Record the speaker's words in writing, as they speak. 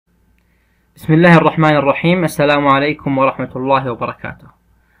بسم الله الرحمن الرحيم. السلام عليكم ورحمة الله وبركاته.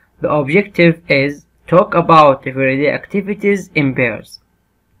 The objective is talk about everyday activities in pairs.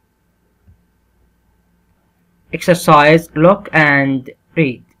 Exercise, look and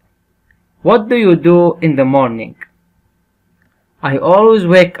read. What do you do in the morning? I always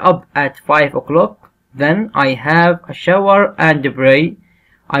wake up at 5 o'clock. Then I have a shower and pray.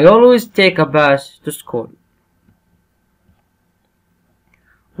 I always take a bus to school.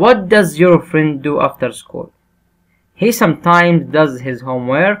 What does your friend do after school? He sometimes does his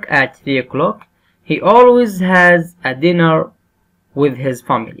homework at 3 o'clock. He always has a dinner with his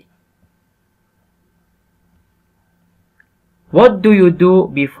family. What do you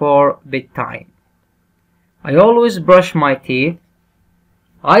do before bedtime? I always brush my teeth.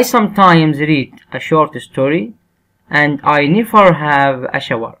 I sometimes read a short story, and I never have a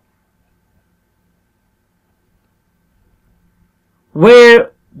shower.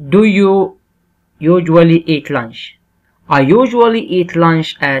 Where do you usually eat lunch? I usually eat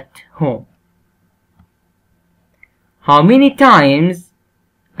lunch at home. How many times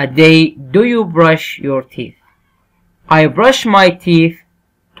a day do you brush your teeth? I brush my teeth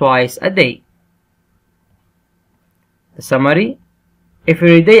twice a day. The summary: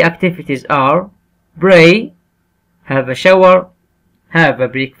 everyday activities are pray, have a shower, have a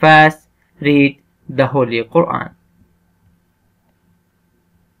breakfast, read the Holy Quran.